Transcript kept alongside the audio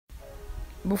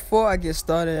Before I get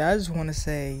started, I just want to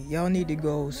say y'all need to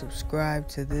go subscribe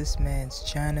to this man's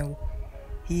channel.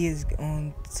 He is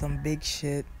on some big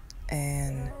shit,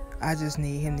 and I just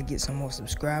need him to get some more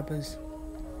subscribers,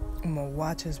 more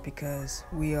watchers, because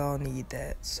we all need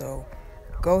that. So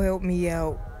go help me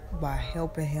out by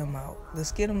helping him out.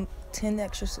 Let's get him 10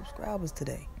 extra subscribers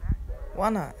today. Why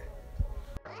not?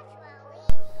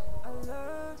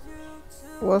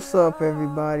 What's up,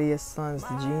 everybody? It's Sons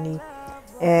the Genie,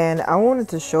 and I wanted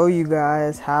to show you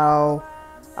guys how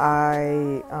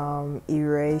I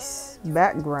erase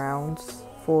backgrounds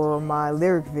for my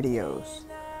lyric videos.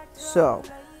 So,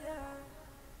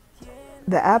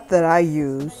 the app that I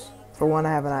use, for one,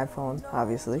 I have an iPhone,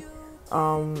 obviously.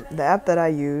 The app that I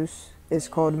use is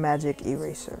called Magic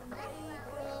Eraser.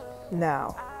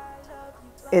 Now,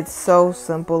 it's so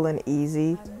simple and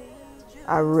easy.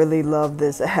 I really love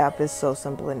this app. It's so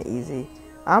simple and easy.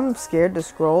 I'm scared to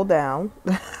scroll down.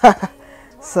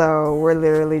 So we're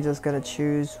literally just going to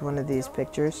choose one of these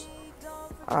pictures.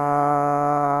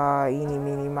 Eeny,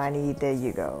 meeny, miny, there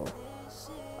you go.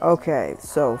 Okay,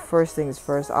 so first things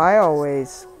first, I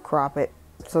always crop it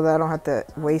so that I don't have to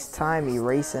waste time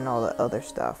erasing all the other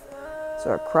stuff.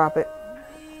 So I crop it.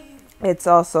 It's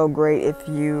also great if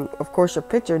you, of course, your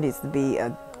picture needs to be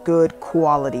a good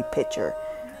quality picture.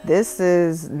 This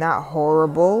is not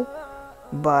horrible,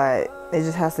 but it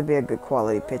just has to be a good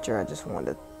quality picture. I just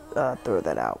wanted to throw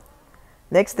that out.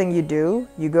 Next thing you do,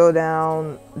 you go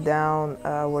down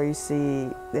where you see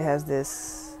it has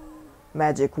this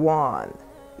magic wand.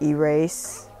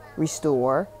 Erase,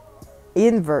 restore,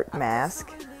 invert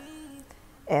mask,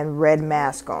 and red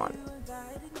mask on.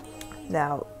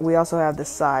 Now, we also have the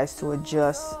size to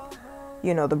adjust,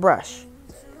 the brush.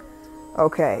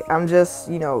 Okay, I'm just,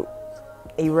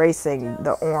 erasing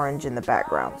the orange in the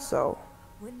background. So,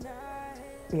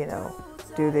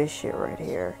 do this shit right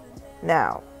here.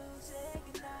 Now,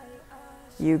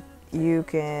 you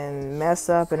can mess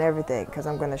up and everything, because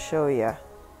I'm going to show you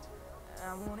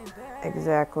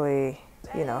exactly,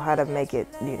 how to make it,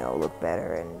 look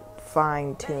better and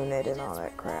fine tune it and all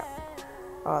that crap,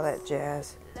 all that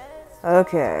jazz.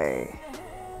 Okay,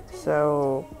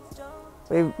 so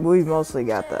we mostly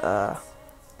got the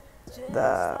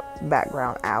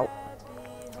background out.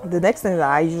 The next thing that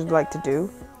I usually like to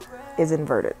do is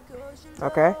invert it.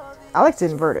 Okay, I like to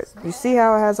invert it. You see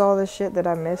how it has all this shit that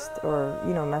I missed or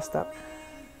messed up,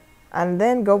 and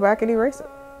then go back and erase it.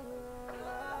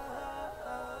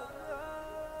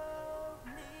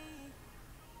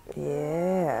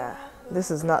 Yeah, this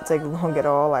does not take long at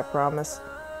all, I promise.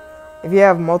 If you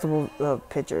have multiple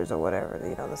pictures or whatever,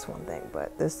 that's one thing,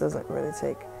 but this doesn't really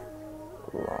take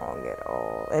long at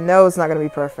all. And no, it's not going to be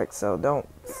perfect, so don't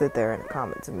sit there in the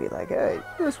comments and be like, hey,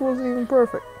 this wasn't even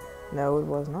perfect. No, it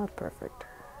was not perfect.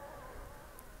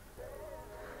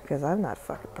 Because I'm not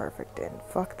fucking perfect, and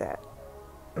fuck that.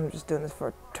 I'm just doing this for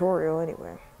a tutorial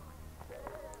anyway.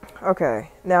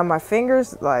 Okay, now my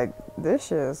fingers, this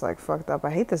shit is fucked up. I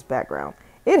hate this background.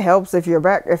 It helps if you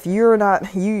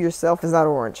yourself is not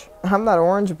orange. I'm not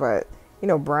orange, but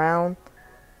brown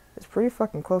is pretty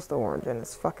fucking close to orange, and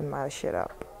it's fucking my shit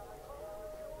up.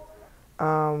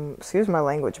 Excuse my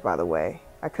language, by the way.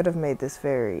 I could have made this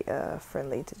very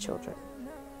friendly to children,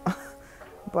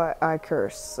 but I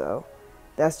curse, so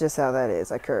that's just how that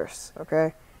is. I curse,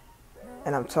 okay?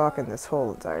 And I'm talking this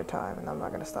whole entire time, and I'm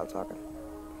not gonna stop talking.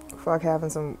 Fuck having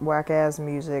some whack ass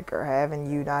music or having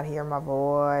you not hear my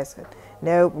voice.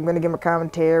 Nope, I'm gonna give my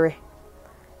commentary.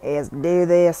 Let's do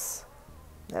this.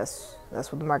 That's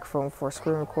what the microphone for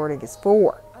screen recording is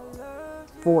for.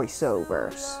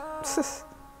 Voiceovers.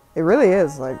 It really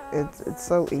is it's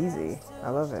so easy. I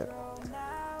love it.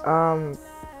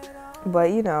 But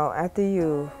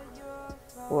after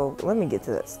well, let me get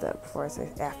to that step before I say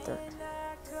after.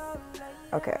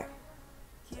 Okay.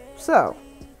 So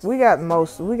we got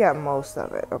most of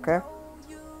it, okay?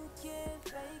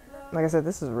 Like I said,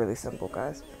 this is really simple,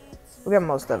 guys. We got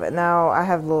most of it. Now, I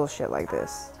have little shit like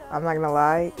this. I'm not gonna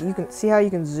lie. You can see how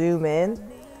you can zoom in?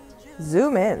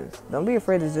 Zoom in. Don't be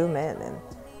afraid to zoom in and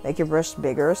make your brush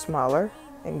bigger or smaller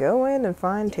and go in and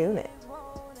fine tune it.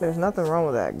 There's nothing wrong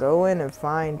with that. Go in and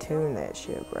fine tune that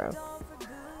shit, bro.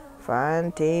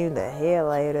 Fine tune the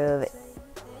hell out of it.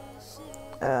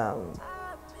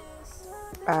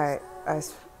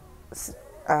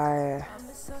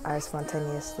 I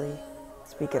spontaneously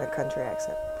speak in a country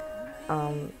accent.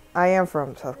 I am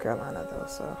from South Carolina though,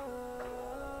 so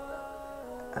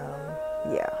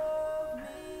yeah.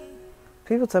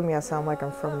 People tell me I sound like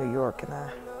I'm from New York, and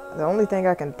the only thing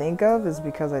I can think of is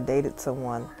because I dated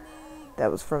someone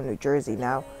that was from New Jersey.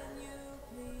 Now,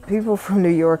 people from New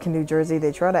York and New Jersey,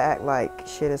 they try to act like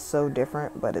shit is so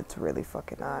different, but it's really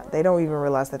fucking not. They don't even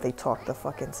realize that they talk the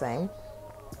fucking same.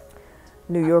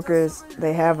 New Yorkers,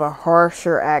 they have a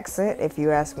harsher accent, if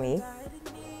you ask me.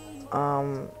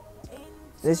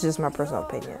 It's just my personal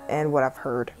opinion and what I've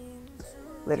heard.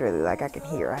 Literally, like I can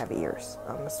hear, I have ears.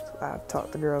 I've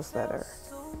talked to girls that are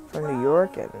from New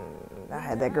York, and I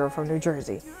had that girl from New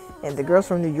Jersey. And the girls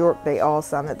from New York, they all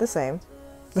sounded the same.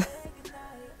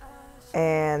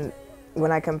 And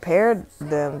when I compared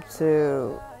them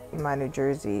to my New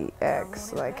Jersey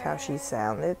ex, like how she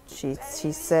sounded, she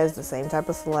says the same type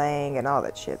of slang and all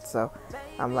that shit. So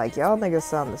I'm like, y'all niggas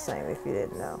sound the same if you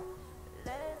didn't know.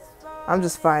 I'm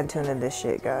just fine-tuning this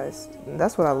shit, guys.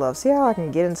 That's what I love. See how I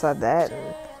can get inside that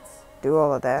and do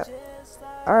all of that?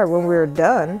 Alright, when we're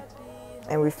done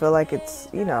and we feel like it's,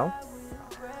 you know,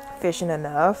 efficient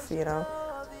enough, you know,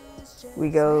 we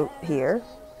go here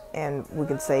and we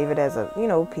can save it as a, you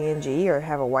know, PNG or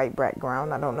have a white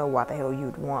background. I don't know why the hell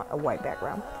you'd want a white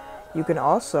background. You can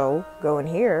also go in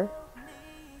here.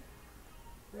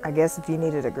 I guess if you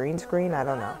needed a green screen, I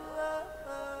don't know.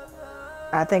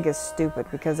 I think it's stupid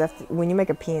because when you make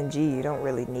a PNG, you don't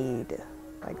really need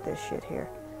like this shit here.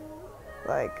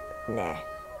 Like, nah,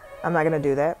 I'm not gonna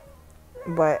do that.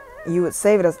 But you would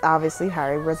save it as obviously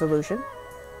high resolution,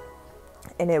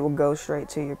 and it will go straight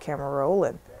to your camera roll.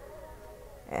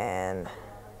 And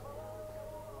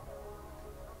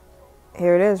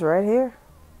here it is right here.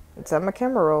 It's on my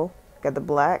camera roll. Got the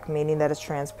black, meaning that it's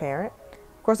transparent.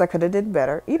 Of course, I could have did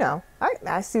better. You know,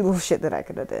 I see little shit that I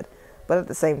could have did. But at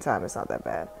the same time, it's not that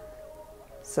bad.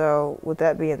 So with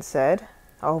that being said,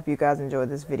 I hope you guys enjoyed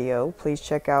this video. Please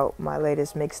check out my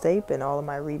latest mixtape and all of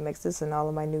my remixes and all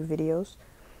of my new videos.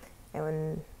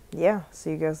 And yeah,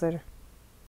 see you guys later.